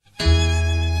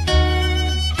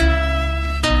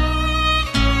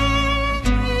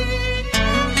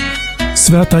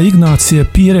Svētā Ignācija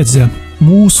pieredze,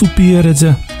 mūsu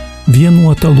pieredze,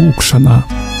 vienota lūkšanā.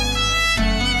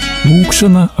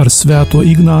 Lūkšana ar Svēto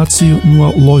Ignāciju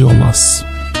no Lojolas.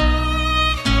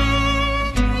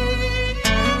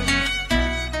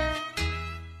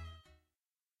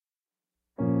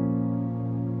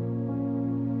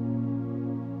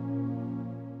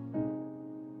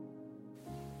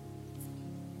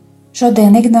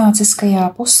 Šodien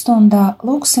ignāciskajā pusstundā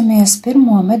lūksimies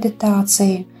pirmo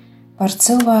meditāciju par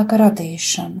cilvēka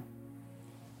radīšanu.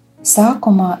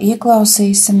 Sākumā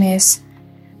ieklausīsimies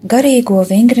garīgo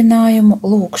vingrinājumu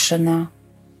lūkšanā.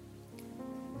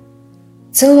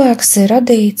 Cilvēks ir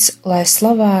radīts, lai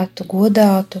slavētu,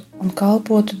 godātu un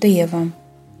kalpotu Dievam,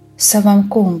 savam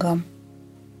kungam,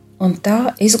 un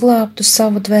tā izglābtu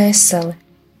savu dvēseli.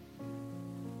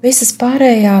 Visas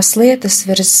pārējās lietas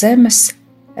virs zemes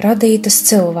radītas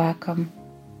cilvēkam,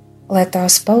 lai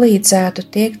tās palīdzētu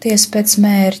tiekties pēc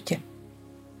mērķa,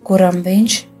 kuram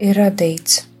viņš ir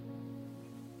radīts.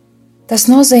 Tas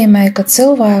nozīmē, ka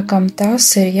cilvēkam tās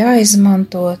ir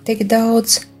jāizmanto tik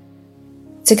daudz,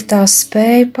 cik tās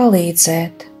spēj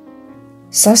palīdzēt,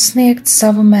 sasniegt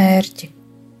savu mērķi,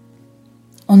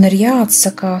 un ir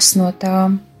jāatsakās no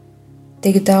tām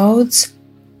tik daudz,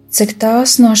 cik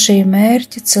tās no šī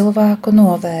mērķa cilvēku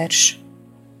novērš.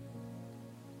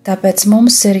 Tāpēc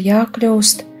mums ir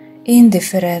jākļūst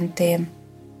indiferentiem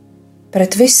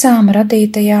pret visām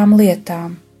radītajām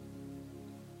lietām,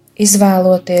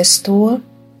 izvēloties to,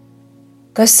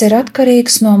 kas ir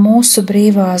atkarīgs no mūsu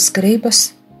brīvās gribas,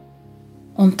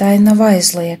 un tai nav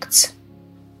aizliegts.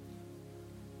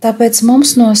 Tāpēc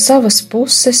mums no savas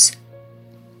puses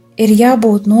ir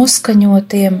jābūt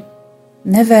noskaņotiem,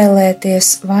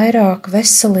 nevēlēties vairāk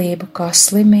veselību kā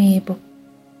slimību,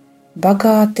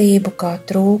 bagātību kā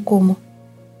trūkumu,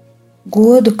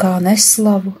 godu kā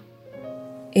neslavu,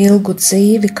 ilgu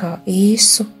dzīvi kā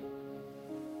īsu,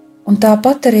 un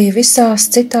tāpat arī visās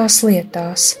citās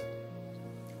lietās,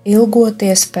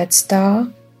 ilgoties pēc tā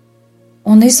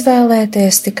un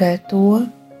izvēlēties tikai to,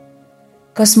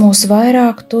 kas mūs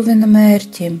vairāk tuvina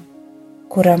mērķim,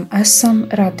 kuram esam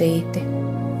radīti.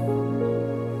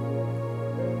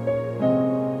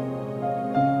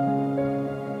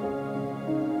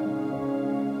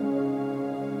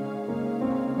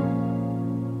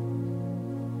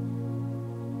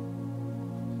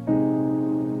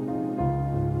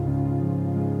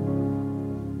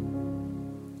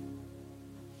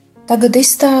 Tagad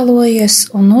iztēlojies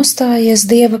un nostājies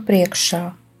Dieva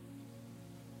priekšā.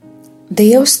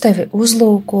 Dievs tevi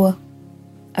uzlūko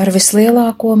ar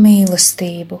vislielāko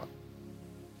mīlestību.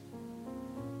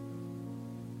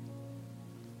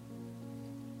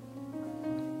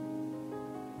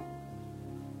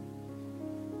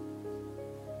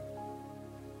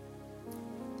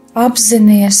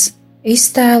 Apzinies,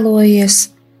 iztēlojies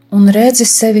un redzi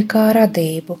sevi kā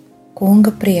radību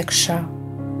Kunga priekšā.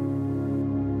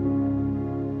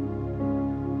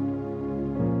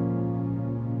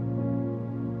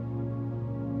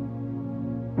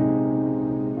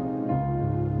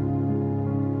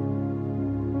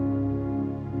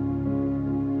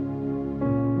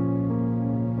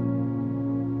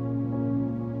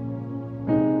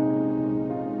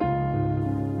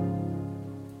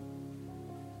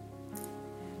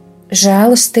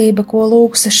 Žēlastība, ko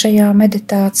lūgsi šajā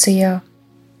meditācijā,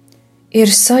 ir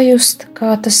sajust,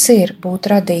 kā tas ir būt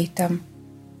radītam.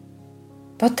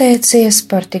 Pateicies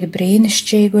par tik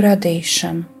brīnišķīgu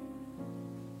radīšanu.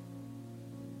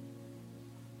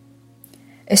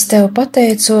 Es tev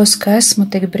pateicos, ka esmu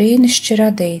tik brīnišķīgi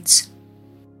radīts.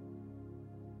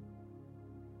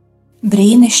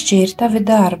 Brīnišķīgi ir tavi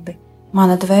darbi,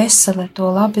 mana dvēsele to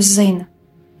labi zina.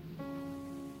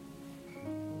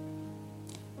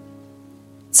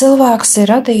 Cilvēks ir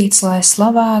radīts, lai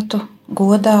slavētu,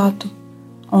 godātu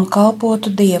un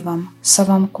kalpotu Dievam,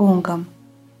 savam kungam,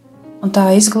 un tā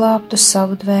izglābtu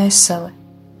savu dvēseli.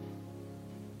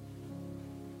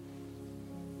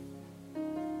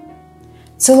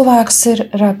 Cilvēks ir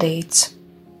radīts.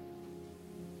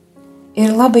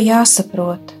 Ir labi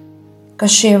jāsaprot, ka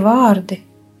šie vārdi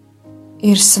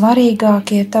ir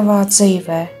svarīgākie tavā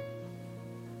dzīvē.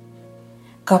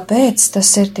 Kāpēc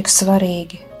tas ir tik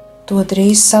svarīgi? To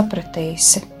drīz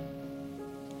sapratīsi.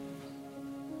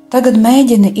 Tagad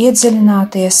mēģini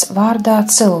iedziļināties vārdā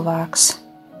cilvēks.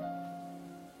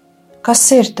 Kas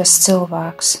ir tas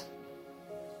cilvēks?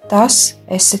 Tas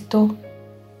esi tu.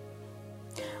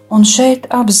 Un šeit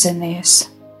apzinies,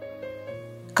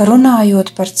 ka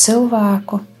runājot par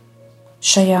cilvēku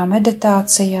šajā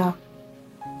meditācijā,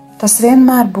 tas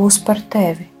vienmēr būs par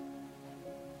tevi.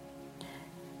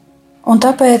 Un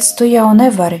tāpēc tu jau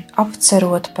nevari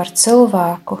apcerot par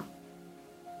cilvēku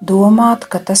domāt,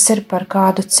 ka tas ir par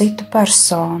kādu citu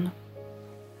personu.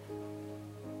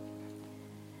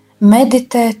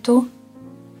 Meditē tu,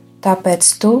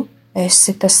 tāpēc tu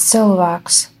esi tas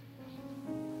cilvēks.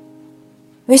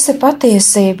 Visa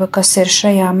patiesība, kas ir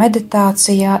šajā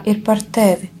meditācijā, ir par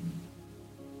tevi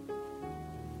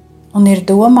un ir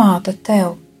domāta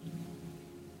tev.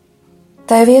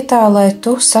 Tai vietā, lai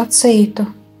tu sacītu,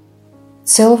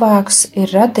 cilvēks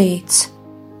ir radīts,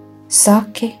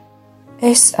 saki,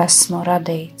 es esmu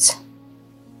radīts.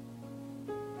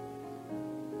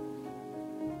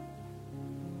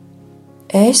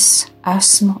 Es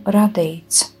esmu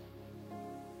radīts.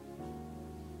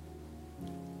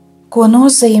 Ko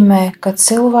nozīmē, ka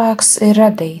cilvēks ir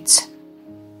radīts?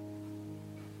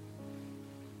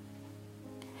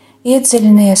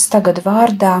 Iedziļinies tagad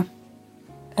vārdā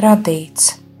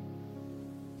radīts,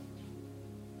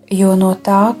 jo no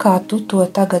tā, kā tu to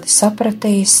tagad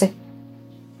sapratīsi,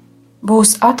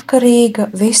 būs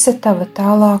atkarīga visa tava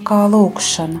tālākā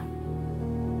lūgšana.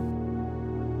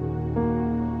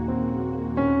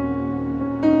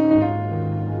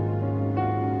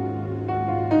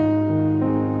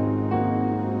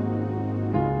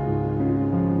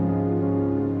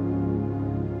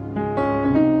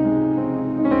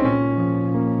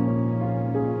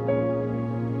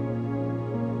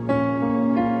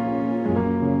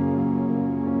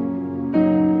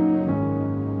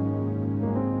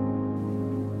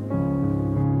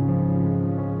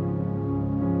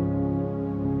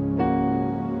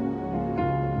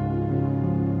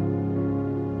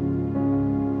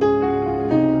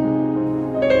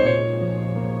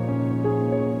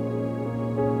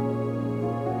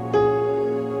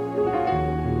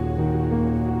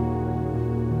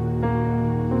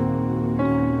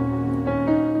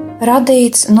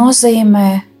 Radīts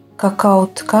nozīmē, ka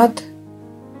kaut kad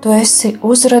tu esi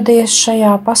uzradies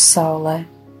šajā pasaulē.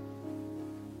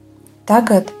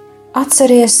 Tagad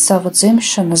atceries savu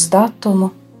dzimšanas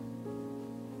datumu,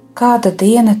 kāda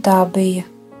diena tā bija,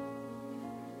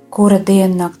 kura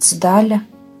diennakts daļa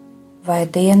vai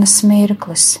dienas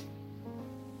mirklis.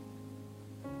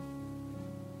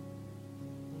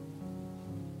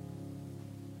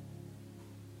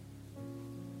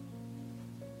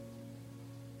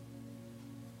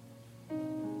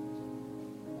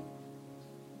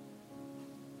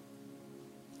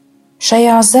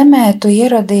 Šajā zemē tu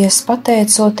ieradies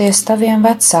pateicoties taviem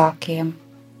vecākiem,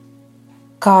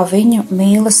 kā viņu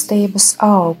mīlestības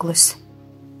auglis.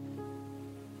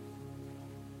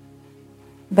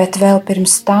 Bet vēl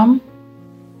pirms tam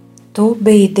tu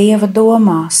biji Dieva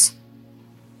domās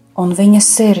un viņa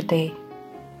sirdī.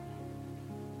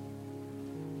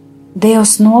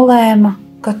 Dievs nolēma,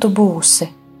 ka tu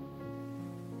būsi,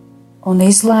 un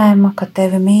izlēma, ka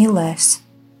tevi mīlēs.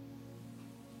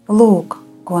 Lūk,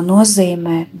 ko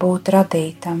nozīmē būt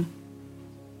radītam.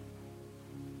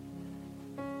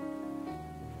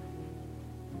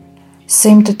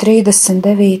 Simtu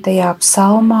 39.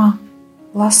 psalmā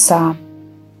lasām: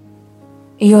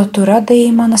 Jo tu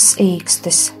radīji manas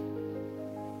īkstes,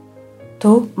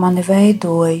 tu mani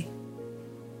veidoji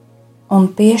un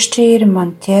piešķīri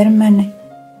man ķermeni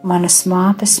manas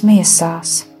mātes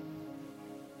miesās.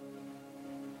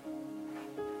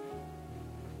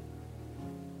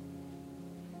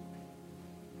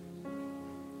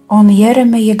 Un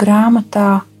Jeremija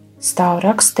grāmatā stāv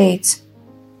rakstīts: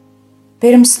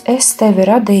 Pirms es tevi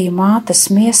radīju mātes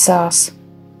miesās,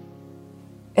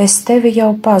 es tevi jau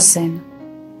pazinu,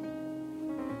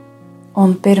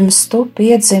 un pirms tu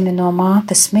piedzimi no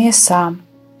mātes miesām,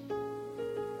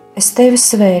 es tevi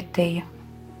svētīju,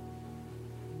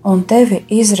 un tevi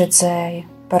izredzēju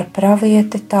par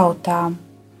pravieti tautām.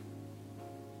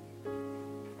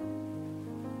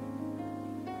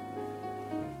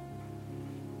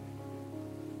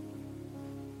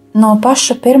 No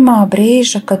paša pirmā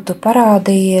brīža, kad tu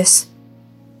parādījies,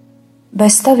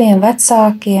 bez taviem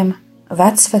vecākiem,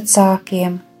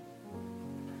 vecvecākiem,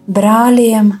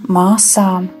 brāļiem,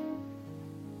 māsām,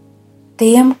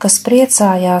 tiem, kas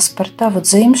priecājās par tavu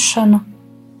dzimšanu,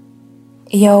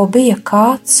 jau bija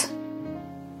kāds,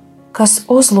 kas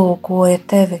uzlūkoja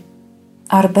tevi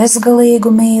ar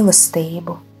bezgalīgu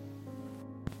mīlestību.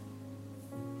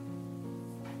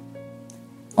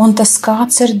 Un tas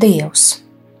kāds ir Dievs.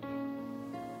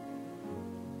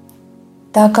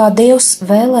 Tā kā Dievs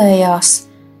vēlējās,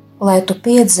 lai tu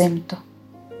piedzimtu,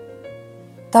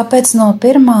 tāpēc no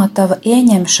pirmā tava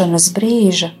ieņemšanas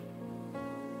brīža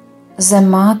zem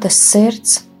mātes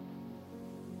sirds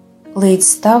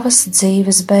līdz tavas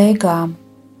dzīves beigām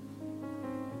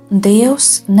Dievs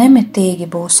nemitīgi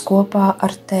būs kopā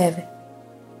ar tevi.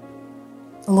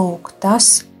 Lūk,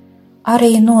 tas,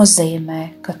 arī nozīmē,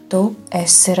 ka tu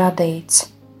esi radīts.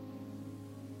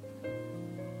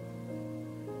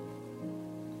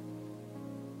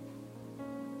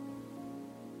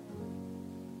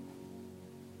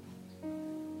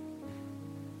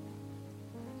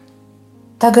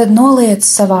 Tagad noliec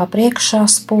savā priekšā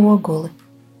spoguli,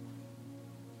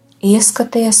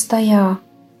 ieskaties tajā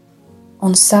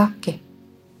un saki: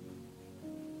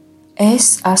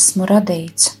 es esmu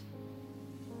radīts.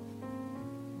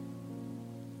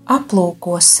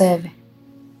 Aplūko sevi.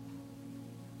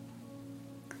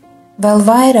 Vēl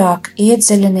vairāk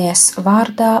iedziļinies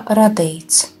vārdā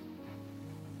radīts.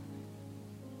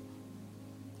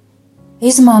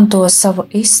 Izmanto savu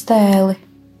iztēli,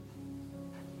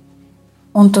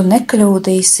 un tu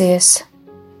nekļūdīsies,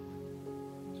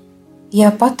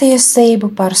 ja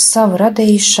patiesību par savu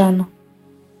radīšanu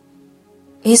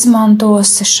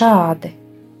izmantosi šādi: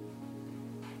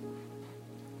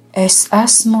 es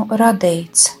esmu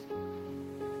radīts.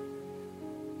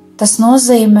 Tas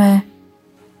nozīmē,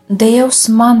 Dievs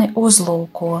mani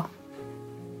uzlūko.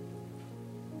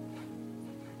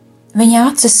 Viņa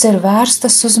acis ir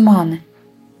vērstas uz mani.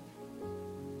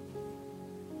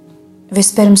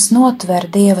 Vispirms notver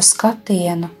Dieva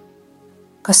skatienu,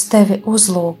 kas tevi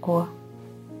uzlūko.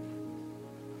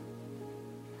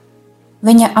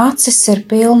 Viņa acis ir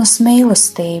pilnas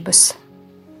mīlestības,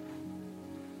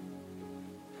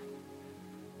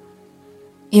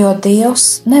 jo Dievs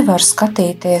nevar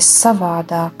skatīties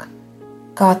savādāk,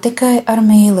 kā tikai ar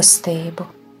mīlestību.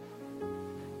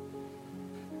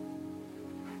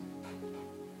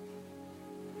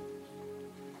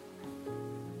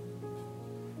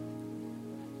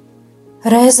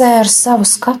 Reizē ar savu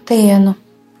skatienu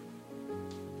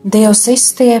Dievs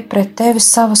izstiep pret tevi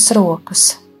savas rokas.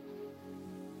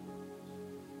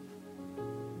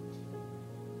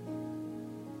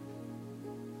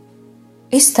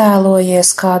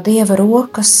 Iztēlojies, kā Dieva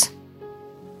rokas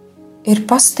ir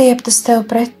pastieptas tev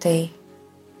pretī.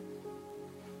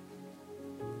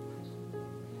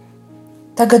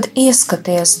 Tagad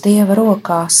ieskaties Dieva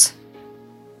rokās.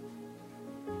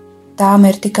 Tām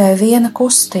ir tikai viena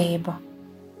kustība,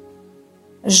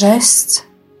 žests.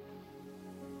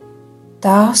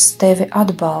 Tās tevi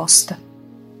atbalsta.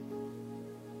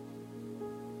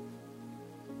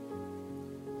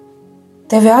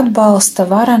 Tevi atbalsta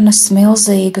varenas,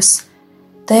 milzīgas,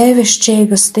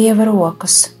 tēvišķīgas Dieva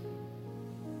rokas.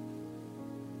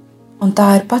 Un tā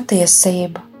ir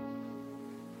patiesība,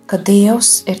 ka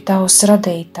Dievs ir tavs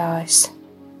radītājs.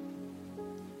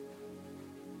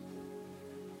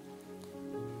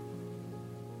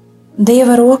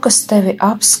 Dieva rokas tevi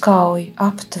apskauj,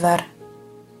 aptver.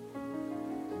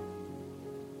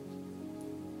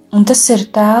 Un tas ir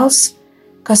tēls,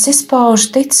 kas izpauž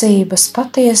ticības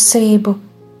patiesību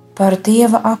par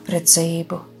Dieva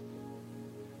apredzību.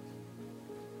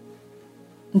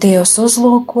 Dievs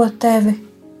uzlūko tevi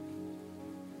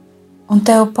un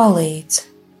tev palīdz.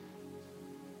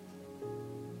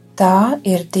 Tā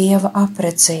ir Dieva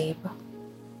apredzība.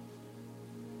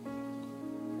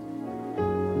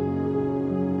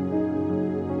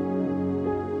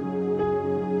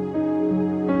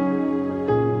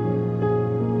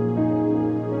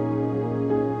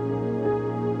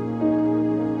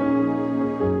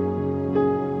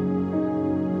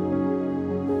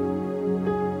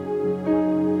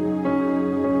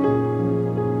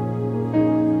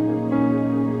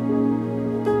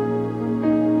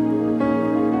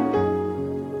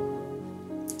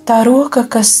 Tā roka,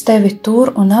 kas tevi tur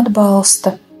un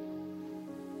atbalsta,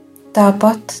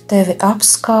 tāpat tevi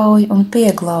apskauj un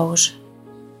pieglauž.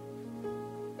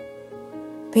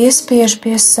 Piespiež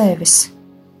pie sevis,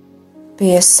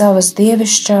 pie savas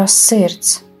dievišķās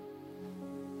sirds.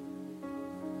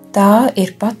 Tā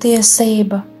ir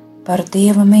patiesība par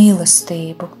Dieva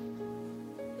mīlestību.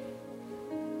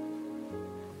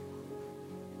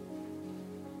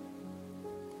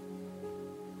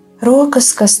 Rokas,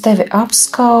 kas tevi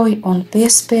apskauj un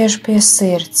piespiež pie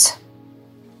sirds.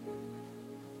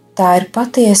 Tā ir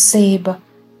patiesība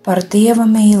par Dieva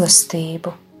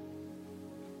mīlestību.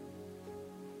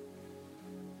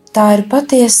 Tā ir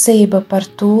patiesība par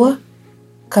to,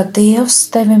 ka Dievs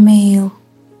tevi mīl.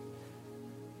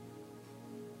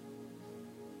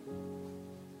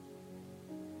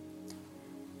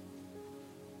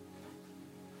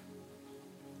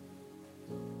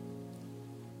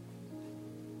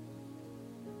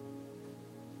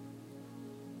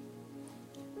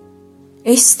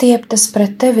 Izstieptas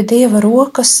pret tevi Dieva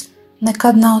rokas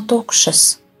nekad nav tukšas.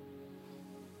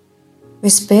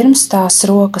 Vispirms tās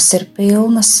rokas ir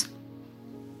pilnas,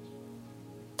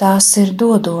 tās ir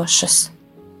dodošas.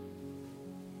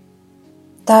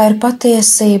 Tā ir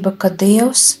patiesība, ka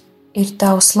Dievs ir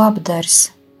tavs labdaris.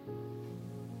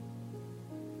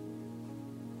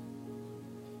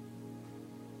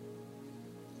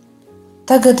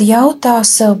 Tagad jautā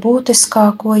sev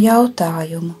būtiskāko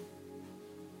jautājumu.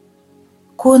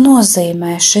 Ko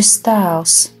nozīmē šis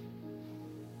tēls?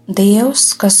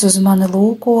 Dievs, kas uz mani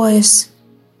lūkojas,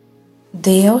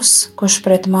 Dievs, kurš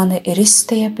pret mani ir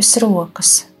izstiepis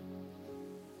rokas.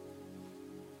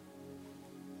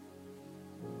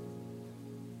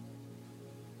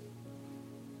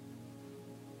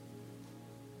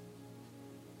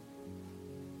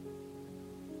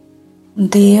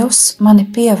 Dievs mani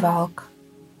pievelk,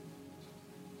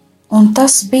 un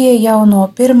tas bija jau no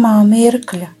pirmā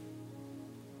mirkļa,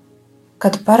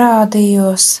 kad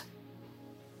parādījos,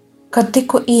 kad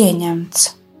tiku ieņemts,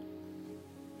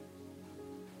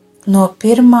 no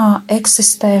pirmā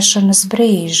eksistēšanas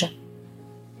brīža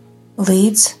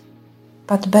līdz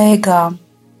pat beigām.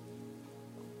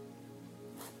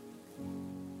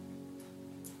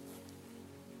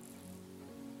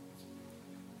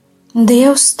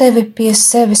 Dievs tevi pie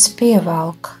sevis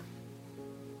pievelk,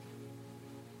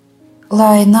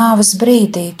 lai nāves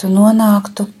brīdī tu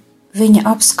nonāktu viņa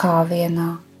apskāvienā,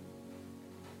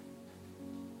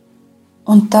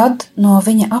 un tad no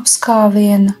viņa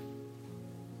apskāviena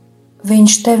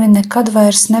viņš tevi nekad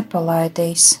vairs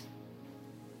nepalaidīs.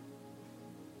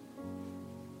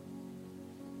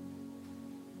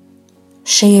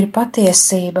 Šī ir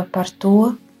patiesība par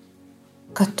to,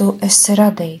 ka tu esi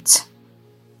radīts.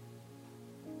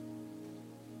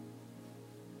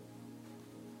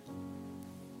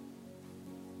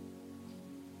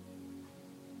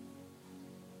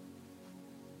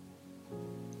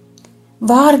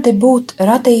 Vārdi būt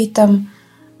radītam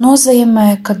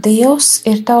nozīmē, ka Dievs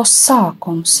ir tavs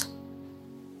sākums,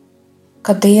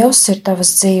 ka Dievs ir tavas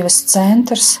dzīves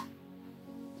centrs,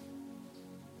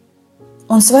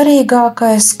 un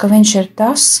svarīgākais, ka Viņš ir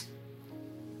tas,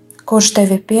 kurš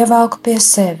tevi pievelk pie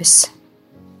sevis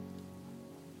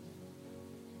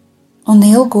un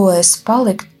ilgojas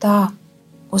palikt tā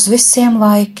uz visiem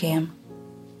laikiem,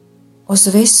 uz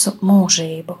visu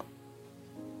mūžību.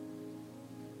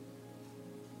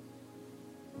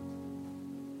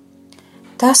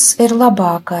 Tas ir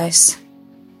labākais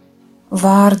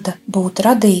vārda būt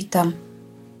radītam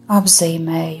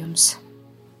apzīmējums.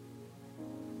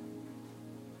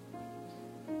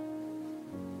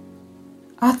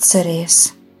 Atceries,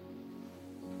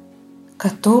 ka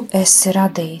tu esi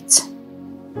radīts.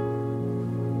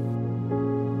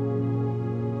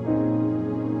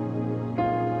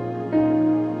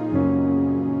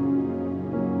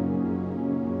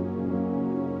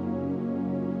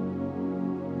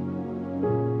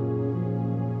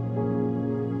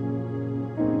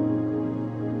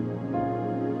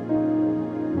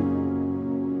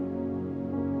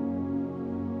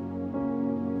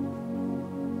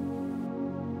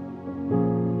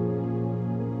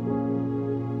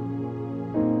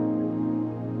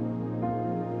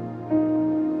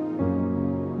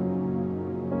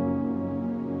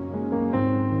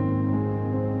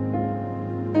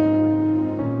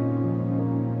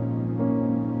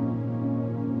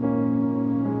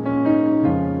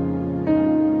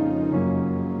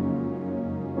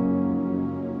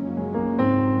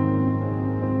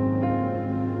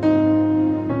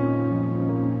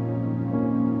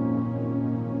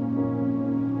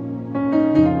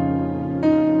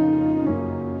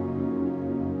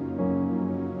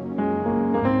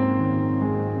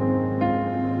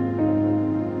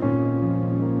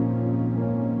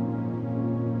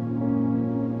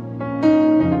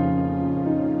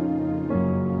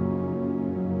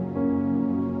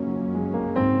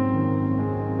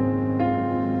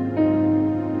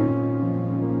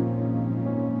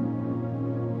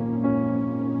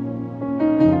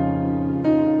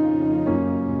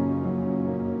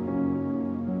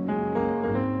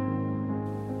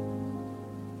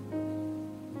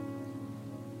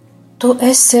 Tu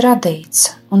esi radīts,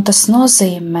 un tas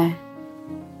nozīmē,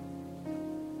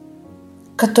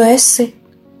 ka tu esi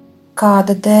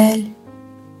kāda dēļ.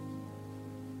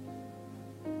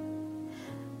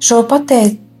 Šo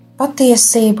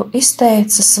patiesību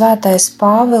izteica svētais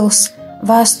Pāvils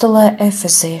vēstulē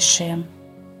Efeziešiem.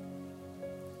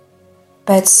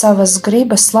 Pēc savas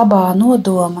gribas labā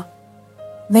nodoma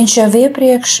viņš jau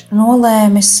iepriekš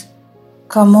nolēmis,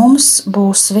 ka mums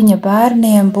būs viņa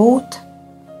bērniem būt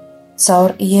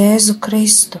caur Jēzu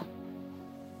Kristu.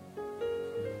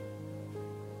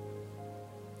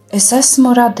 Es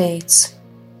esmu radīts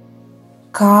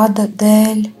kāda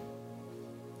dēļ,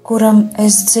 kuram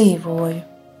es dzīvoju.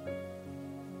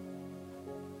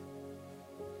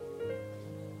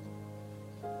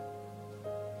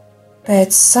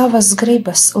 pēc savas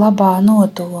gribas labā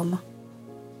nodoma.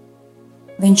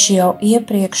 Viņš jau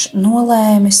iepriekš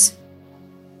nolēmis,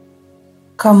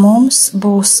 ka mums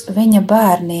būs viņa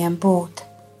bērniem būt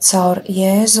caur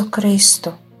Jēzu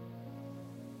Kristu.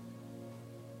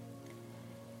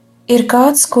 Ir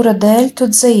kāds, kura dēļ tu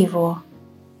dzīvo,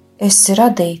 esi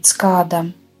radīts kādam.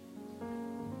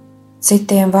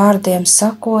 Citiem vārdiem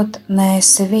sakot,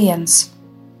 neesi viens.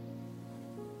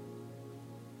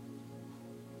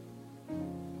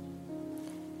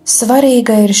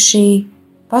 Svarīga ir šī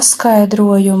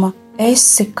paskaidrojuma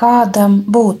esi kādam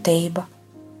būtība.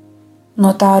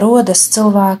 No tā rodas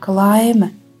cilvēka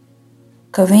laime,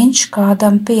 ka viņš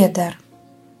kādam pieder.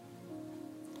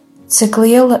 Cik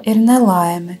liela ir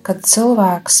nelaime, kad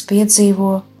cilvēks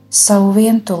piedzīvo savu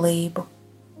vientulību.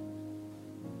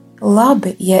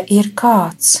 Labi, ja ir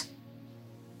kāds,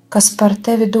 kas par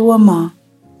tevi domā,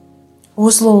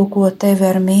 uzlūko tevi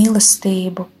ar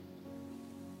mīlestību,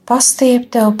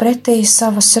 pastiep tev pretī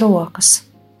savas rokas,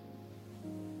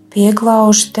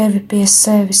 pieglauž tevi pie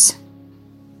sevis,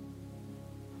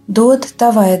 dod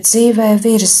tavai dzīvē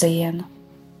virzienu,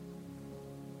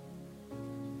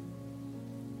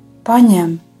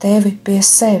 paņem tevi pie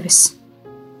sevis.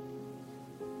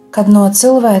 Kad no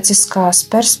cilvēciskās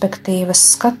perspektīvas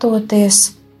skatoties,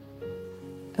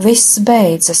 viss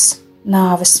beidzas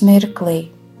nāves mirklī.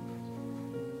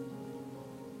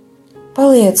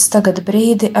 Paliec tagad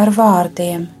brīdi ar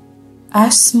vārdiem: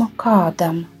 esmu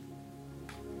kādam.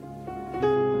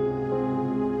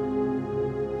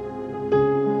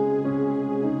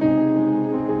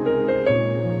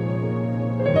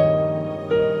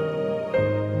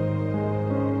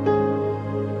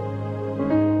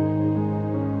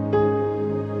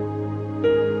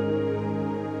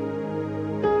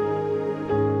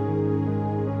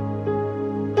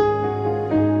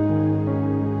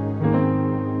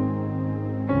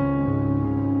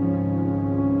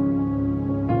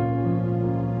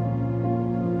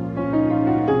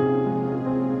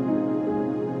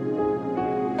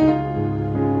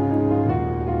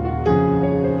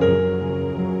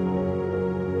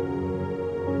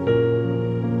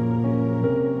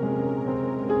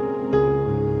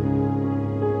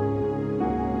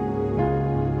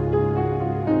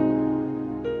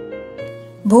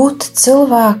 Būt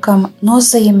cilvēkam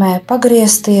nozīmē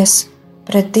pagriezties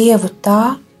pret Dievu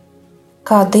tā,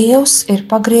 kā Dievs ir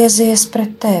pagriezies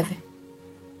pret tevi.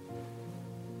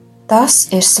 Tas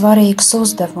ir svarīgs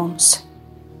uzdevums.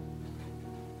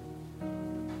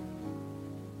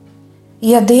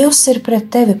 Ja Dievs ir pret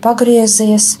tevi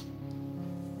pagriezies,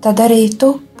 tad arī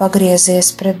tu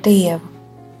pagriezies pret Dievu.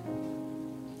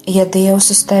 Ja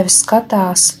Dievs uz tevi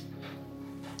skatās,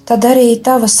 tad arī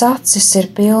tavas acis ir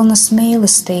pilnas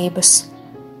mīlestības,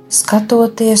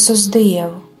 skatoties uz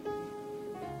Dievu.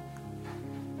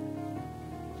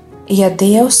 Ja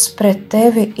Dievs pret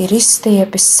tevi ir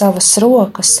izstiepis savas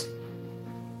rokas,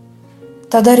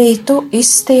 tad arī tu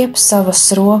izstiep savas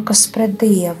rokas pret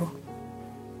Dievu.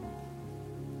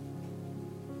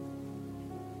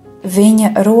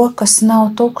 Viņa rokas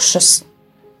nav tukšas.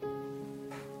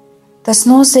 Tas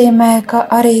nozīmē, ka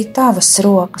arī tavas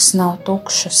rokas nav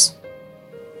tukšas.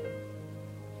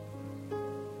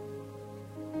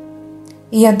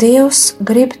 Ja Dievs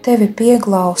grib tevi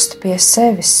pieglauzt pie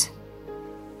sevis,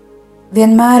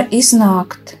 vienmēr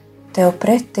iznākt tev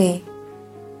pretī,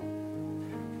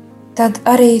 tad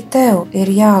arī tev ir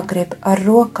jāgrib ar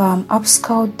rokām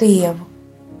apskaut Dievu.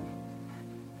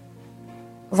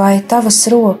 Vai tavas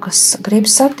rokas grib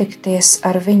satikties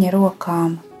ar viņa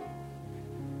rokām?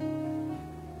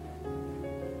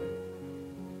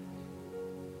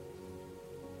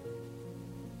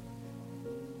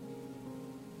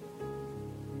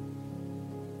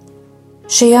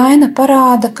 Šī aina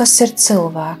parāda, kas ir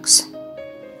cilvēks.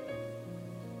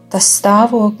 Tas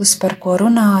stāvoklis, par ko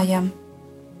runājam,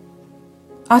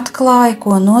 atklāja,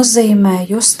 ko nozīmē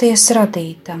justies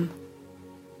radītam,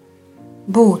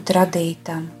 būt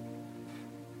radītam.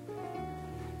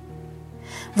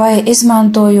 Vai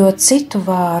izmantojot citu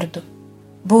vārdu,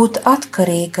 būt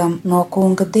atkarīgam no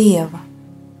Kunga Dieva.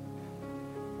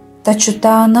 Taču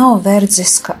tā nav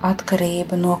verdziska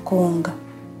atkarība no Kunga.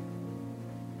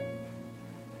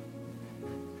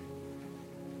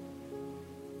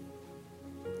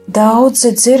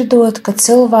 Daudzi dzirdot, ka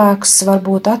cilvēks var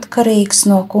būt atkarīgs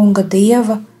no Kunga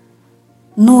Dieva,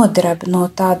 nodrab no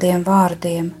tādiem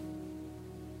vārdiem.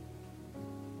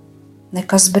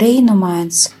 Nekas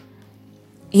brīnumains,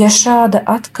 ja šāda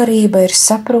atkarība ir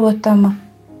saprotama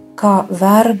kā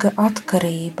verga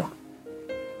atkarība.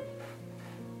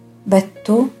 Bet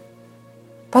tu,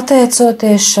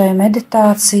 pateicoties šai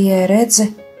meditācijai,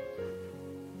 redzi,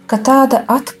 ka tāda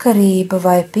atkarība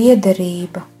vai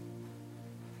piederība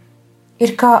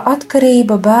ir kā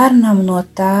atkarība bērnam no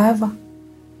tēva,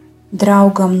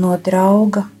 draugam no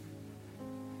drauga,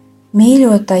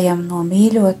 mīļotajam no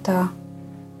mīļotā,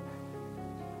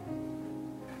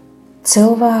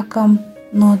 cilvēkam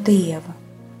no Dieva.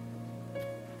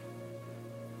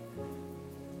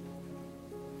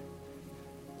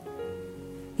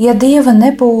 Ja Dieva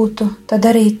nebūtu, tad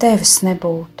arī tevis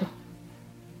nebūtu.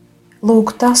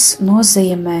 Lūk, tas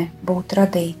nozīmē būt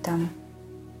radītam.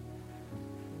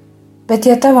 Bet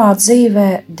ja tavā dzīvē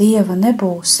Dieva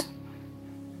nebūs,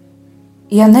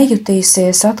 ja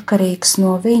nejutīsies atkarīgs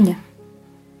no Viņa,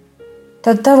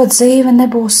 tad tava dzīve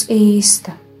nebūs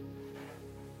īsta.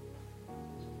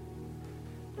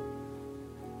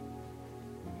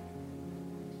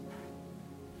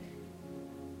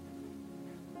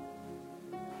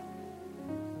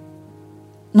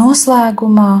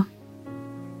 Noslēgumā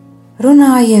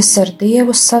runājies ar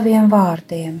Dievu saviem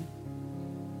vārdiem.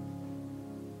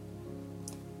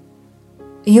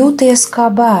 Jūties kā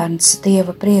bērns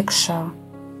Dieva priekšā.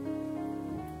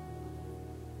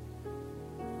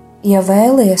 Ja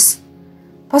vēlies,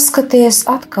 paskaties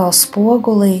atkal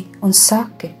spogulī un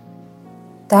saki: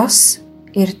 tas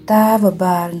ir Tēva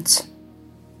bērns.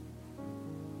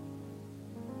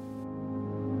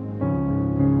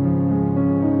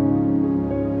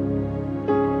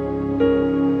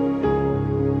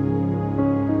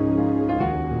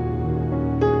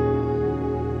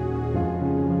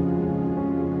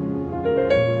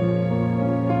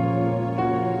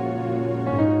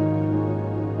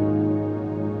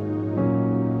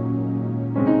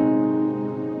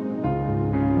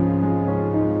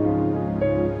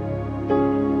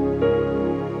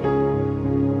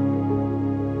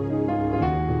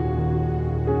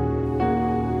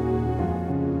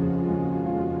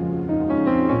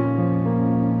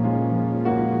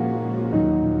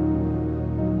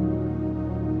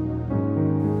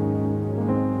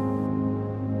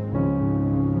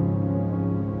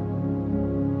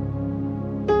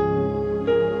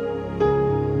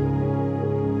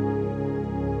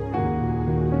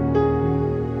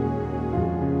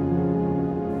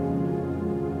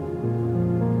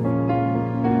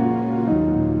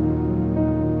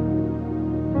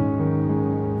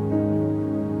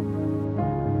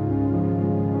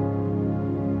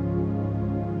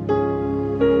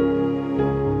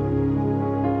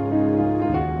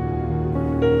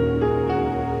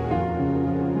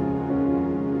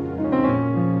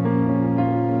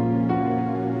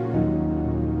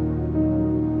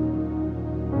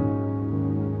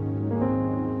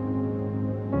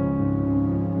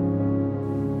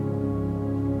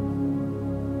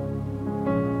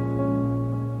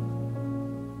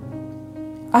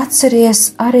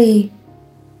 Atceries arī,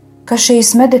 ka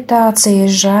šīs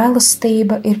meditācijas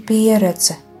žēlastība ir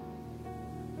pieredze,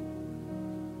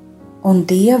 un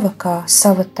Dieva kā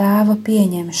sava Tēva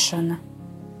pieņemšana.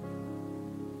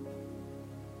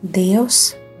 Dievs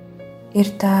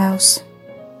ir Tēvs,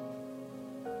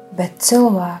 bet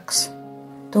cilvēks,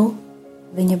 tu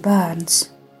Viņa bērns.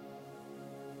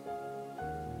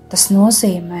 Tas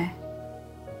nozīmē,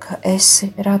 ka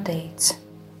esi radīts.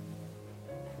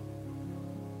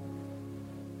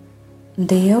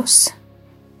 Dievs,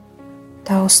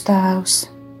 tavs Tēvs,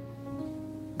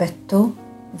 bet tu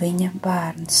Viņa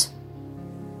bērns.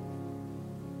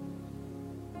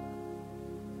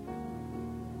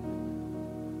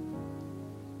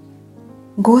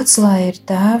 Gods lai ir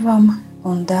Tēvam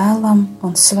un Dēlam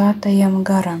un Svētajam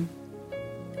garam,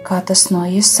 kā tas no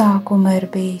iesākuma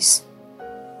ir bijis,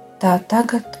 tā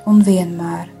tagad un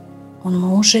vienmēr un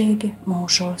mūžīgi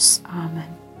mūžos.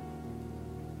 Āmen.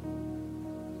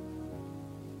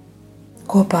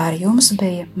 Kopā ar jums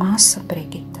bija māsa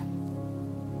Brigita.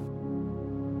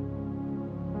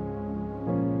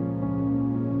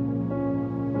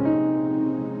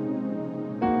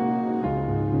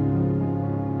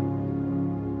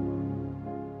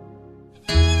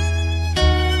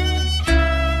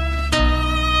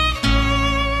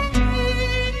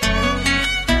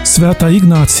 Svētā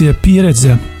Ignācija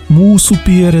pieredze, mūsu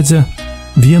pieredze,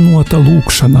 vienota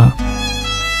lūkšanā.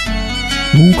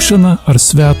 Lūkšana ar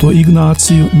Svēto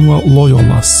Ignāciju no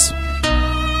Lojolas.